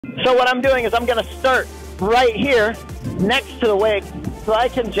So what I'm doing is I'm going to start right here next to the wake so I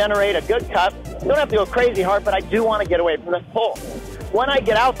can generate a good cut. Don't have to go crazy hard, but I do want to get away from this pole. When I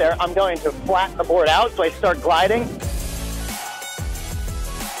get out there, I'm going to flatten the board out, so I start gliding.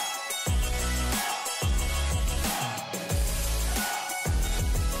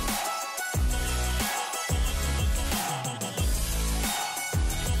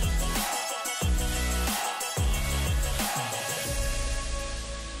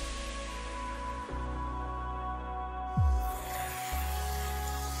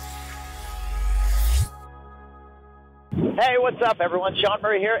 Hey, what's up everyone? Shaun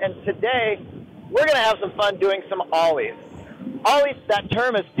here, and today we're going to have some fun doing some ollies. Ollies, that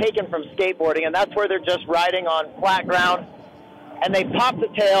term is taken from skateboarding, and that's where they're just riding on flat ground, and they pop the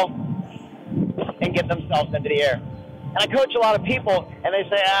tail and get themselves into the air. And I coach a lot of people, and they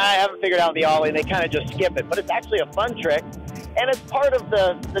say, I haven't figured out the ollie, and they kind of just skip it. But it's actually a fun trick, and it's part of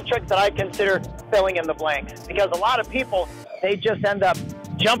the trick that I consider filling in the blanks, because a lot of people, they just end up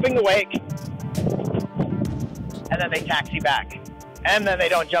jumping the wake, and then they taxi back. And then they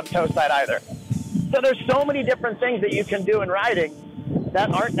don't jump toe side either. So there's so many different things that you can do in riding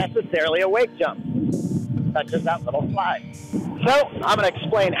that aren't necessarily a wake jump, such as that little slide. So I'm going to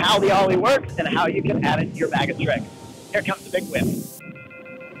explain how the ollie works and how you can add it to your bag of tricks. Here comes the big whip.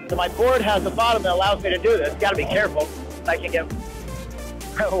 So my board has a bottom that allows me to do this. Got to be careful. I can get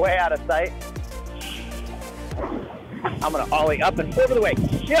way out of sight. I'm going to ollie up and over the wake.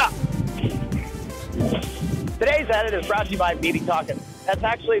 Yeah. Today's edit is brought to you by BB Talkin'. That's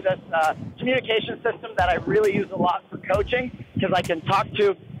actually this communication system that I really use a lot for coaching, because I can talk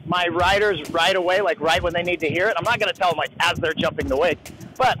to my riders right away, like right when they need to hear it. I'm not going to tell them like as they're jumping the wake,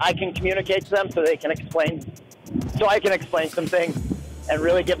 but I can communicate to them so I can explain some things and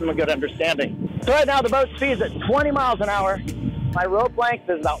really give them a good understanding. So right now the boat speeds at 20 miles an hour. My rope length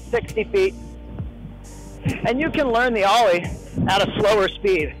is about 60 feet. And you can learn the ollie at a slower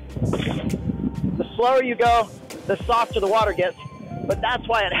speed. The slower you go, the softer the water gets, but that's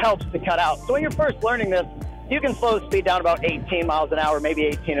why it helps to cut out. So when you're first learning this, you can slow the speed down about 18 miles an hour, maybe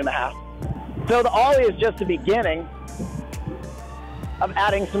 18 and a half. So the ollie is just the beginning of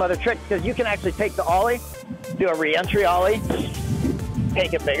adding some other tricks, because you can actually take the ollie, do a re-entry ollie,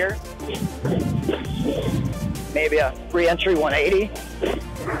 take it bigger, maybe a re-entry 180,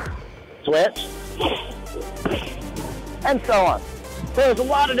 switch, and so on. So there's a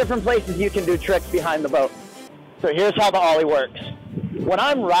lot of different places you can do tricks behind the boat. So here's how the ollie works. When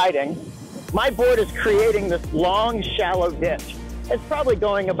I'm riding, my board is creating this long, shallow ditch. It's probably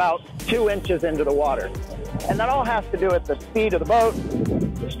going about 2 inches into the water. And that all has to do with the speed of the boat,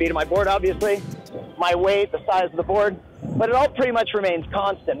 the speed of my board, obviously, my weight, the size of the board, but it all pretty much remains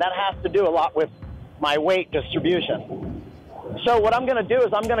constant. That has to do a lot with my weight distribution. So what I'm going to do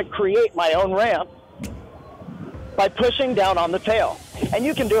is I'm going to create my own ramp by pushing down on the tail. And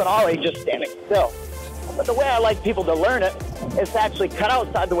you can do an ollie just standing still. But the way I like people to learn it is to actually cut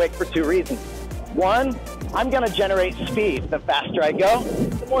outside the wake for 2 reasons. One, I'm going to generate speed. The faster I go,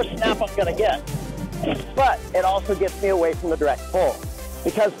 the more snap I'm going to get. But it also gets me away from the direct pull,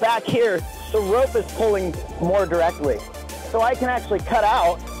 because back here, the rope is pulling more directly. So I can actually cut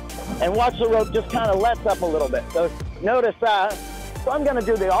out and watch the rope just kind of lets up a little bit. So notice that. So I'm going to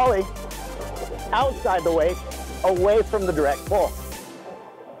do the ollie outside the wake, away from the direct pull.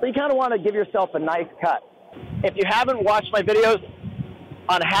 So you kind of want to give yourself a nice cut. If you haven't watched my videos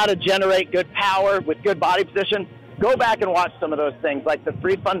on how to generate good power with good body position, go back and watch some of those things, like the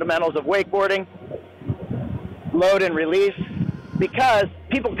 3 fundamentals of wakeboarding, load and release, because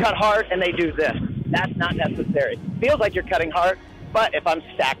people cut hard and they do this. That's not necessary. Feels like you're cutting hard, but if I'm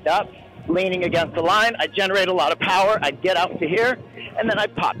stacked up, leaning against the line, I generate a lot of power, I get up to here, and then I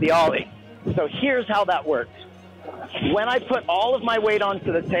pop the ollie. So here's how that works. When I put all of my weight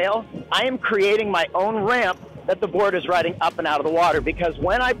onto the tail, I am creating my own ramp that the board is riding up and out of the water, because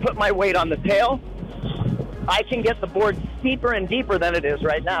when I put my weight on the tail, I can get the board steeper and deeper than it is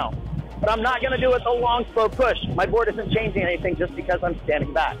right now. But I'm not going to do it a long, slow push. My board isn't changing anything just because I'm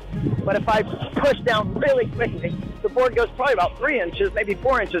standing back. But if I push down really quickly, the board goes probably about 3 inches, maybe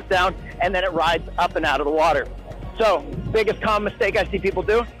 4 inches down, and then it rides up and out of the water. So, biggest common mistake I see people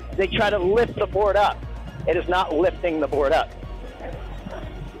do, they try to lift the board up. It is not lifting the board up.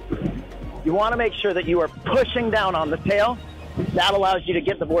 You want to make sure that you are pushing down on the tail. That allows you to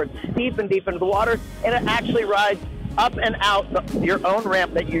get the board steep and deep into the water, and it actually rides up and out your own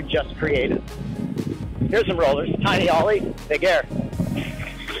ramp that you just created. Here's some rollers, tiny ollie, big air.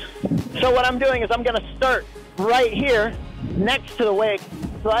 So what I'm doing is I'm going to start right here next to the wake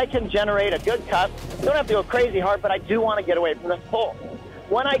so I can generate a good cut. Don't have to go crazy hard, but I do want to get away from this pole.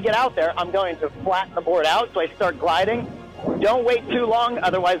 When I get out there, I'm going to flatten the board out, so I start gliding. Don't wait too long,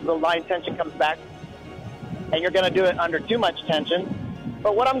 otherwise the line tension comes back, and you're going to do it under too much tension.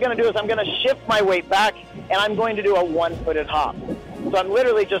 But what I'm going to do is I'm going to shift my weight back, and I'm going to do a one-footed hop. So I'm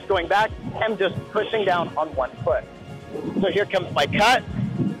literally just going back and just pushing down on one foot. So here comes my cut,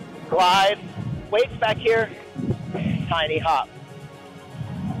 glide, weight's back here, tiny hop.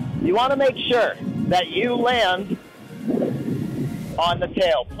 You want to make sure that you land on the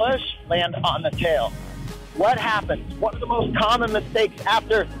tail. Push, land on the tail. What happens? What are the most common mistakes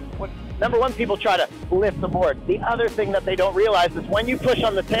after? Number one, people try to lift the board. The other thing that they don't realize is when you push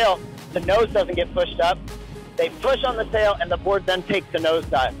on the tail, the nose doesn't get pushed up. They push on the tail and the board then takes a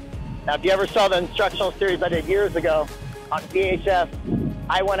nosedive. Now, if you ever saw the instructional series I did years ago on VHS,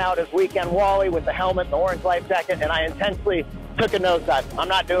 I went out as Weekend Wally with the helmet and the orange life jacket, and I intentionally took a nosedive. I'm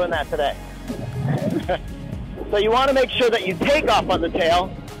not doing that today. So you want to make sure that you take off on the tail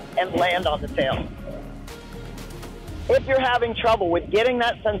and land on the tail. If you're having trouble with getting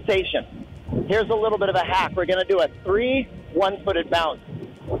that sensation, here's a little bit of a hack. We're going to do a 3 one-footed bounce.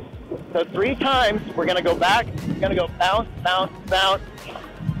 So 3 times, we're going to go back, we're going to go bounce, bounce, bounce,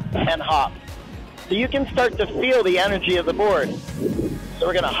 and hop. So you can start to feel the energy of the board. So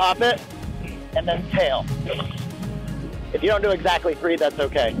we're going to hop it and then tail. If you don't do exactly 3, that's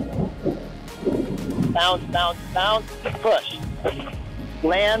okay. Bounce, bounce, bounce, push.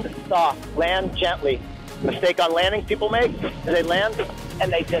 Land soft, land gently. Mistake on landing people make is they land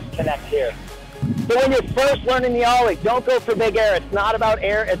and they disconnect here. So when you're first learning the Ollie, don't go for big air. It's not about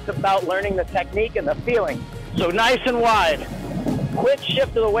air, it's about learning the technique and the feeling. So nice and wide. Quick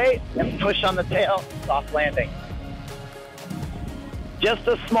shift of the weight and push on the tail, soft landing. Just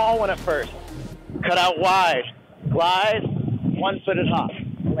a small one at first. Cut out wide, glide, one-footed hop,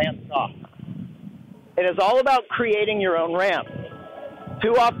 land soft. It is all about creating your own ramp.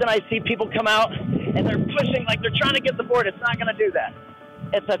 Too often I see people come out and they're pushing like they're trying to get the board. It's not going to do that.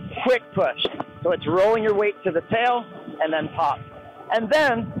 It's a quick push. So it's rolling your weight to the tail and then pop. And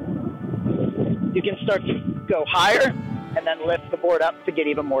then you can start to go higher and then lift the board up to get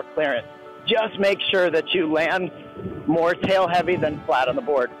even more clearance. Just make sure that you land more tail heavy than flat on the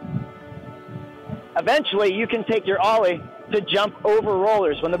board. Eventually, you can take your Ollie to jump over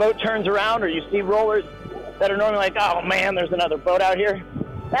rollers. When the boat turns around or you see rollers that are normally like, oh man, there's another boat out here,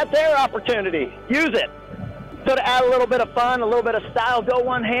 that's air opportunity. Use it. So to add a little bit of fun, a little bit of style, go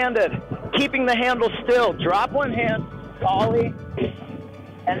one-handed. Keeping the handle still. Drop one hand, Ollie,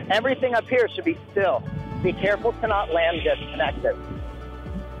 and everything up here should be still. Be careful to not land disconnected.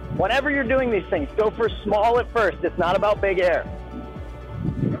 Whenever you're doing these things, go for small at first. It's not about big air.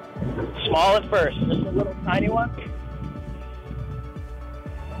 Small at first, just a little tiny one.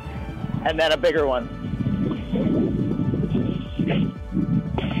 And then a bigger one.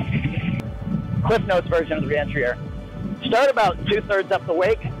 Cliff Notes version of the re-entry air. Start about 2/3 up the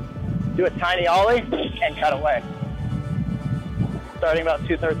wake, do a tiny Ollie, and cut away. Starting about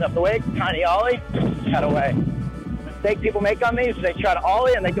 2/3 up the wake, tiny Ollie, cut away. The mistake people make on these is they try to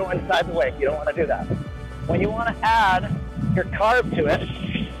Ollie and they go inside the wake. You don't want to do that. When you want to add your carve to it,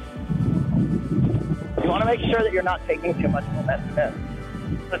 you want to make sure that you're not taking too much momentum in.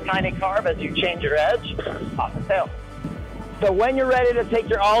 The tiny carve as you change your edge off the tail. So when you're ready to take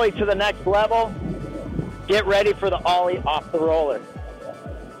your Ollie to the next level, get ready for the Ollie off the roller.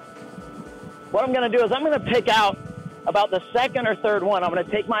 What I'm going to do is I'm going to pick out about the second or third one. I'm going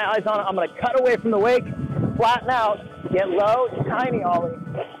to take my eyes on it. I'm going to cut away from the wake, flatten out, get low, tiny Ollie.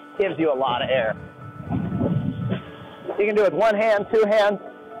 Gives you a lot of air. You can do it with one hand, 2 hands,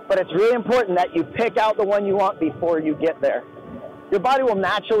 but it's really important that you pick out the one you want before you get there. Your body will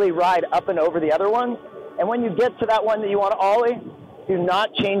naturally ride up and over the other ones. And when you get to that one that you want to Ollie, do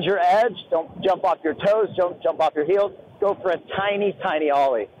not change your edge. Don't jump off your toes. Don't jump off your heels. Go for a tiny, tiny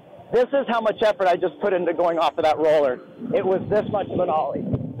Ollie. This is how much effort I just put into going off of that roller. It was this much of an Ollie.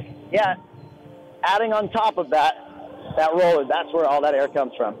 Yeah, adding on top of that roller, that's where all that air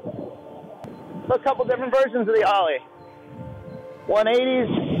comes from. So a couple different versions of the Ollie. 180s,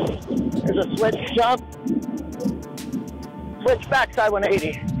 there's a switch jump. Switch backside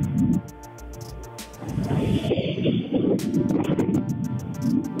 180.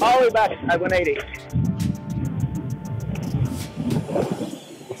 Ollie backside 180.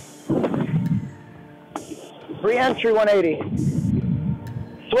 Re-entry 180.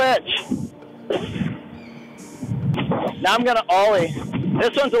 Switch. Now I'm gonna Ollie.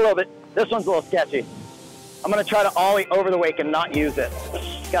 This one's a little sketchy. I'm gonna try to Ollie over the wake and not use it.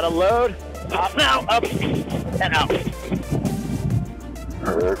 Gotta load, pop now, up, and out.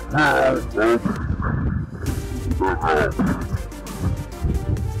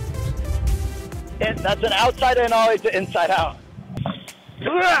 That's an outside in ollie to inside out.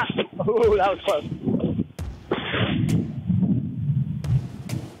 Ooh, that was close.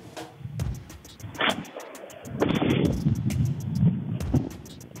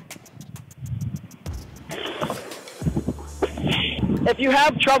 If you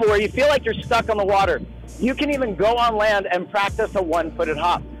have trouble where you feel like you're stuck on the water, you can even go on land and practice a one-footed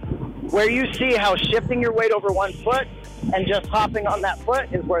hop, where you see how shifting your weight over one foot and just hopping on that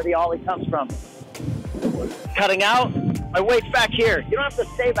foot is where the ollie comes from. Cutting out, my weight's back here. You don't have to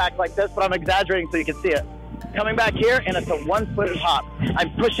stay back like this, but I'm exaggerating so you can see it. Coming back here, and it's a one-footed hop.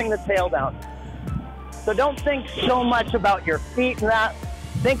 I'm pushing the tail down. So don't think so much about your feet and that.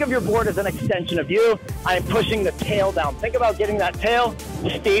 Think of your board as an extension of you. I'm pushing the tail down. Think about getting that tail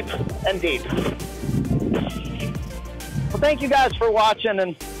steep and deep. Well, thank you guys for watching,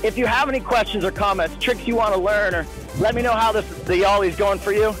 and if you have any questions or comments, tricks you want to learn, or let me know how the ollie's going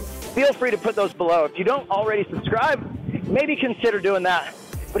for you, feel free to put those below. If you don't already subscribe, maybe consider doing that.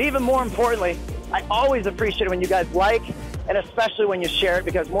 But even more importantly, I always appreciate it when you guys like, and especially when you share it,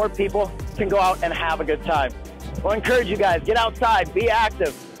 because more people can go out and have a good time. Well, I encourage you guys, get outside, be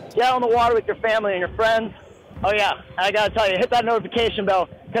active, get out on the water with your family and your friends. Oh yeah, I gotta tell you, hit that notification bell,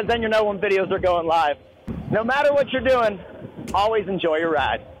 because then you know when videos are going live. No matter what you're doing, always enjoy your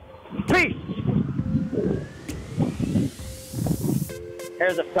ride. Peace!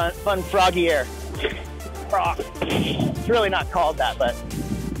 Here's a fun froggy air. Frog. It's really not called that, but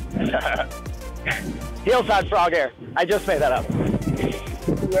hillside frog air. I just made that up.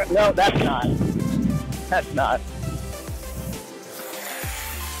 No, that's not. That's not.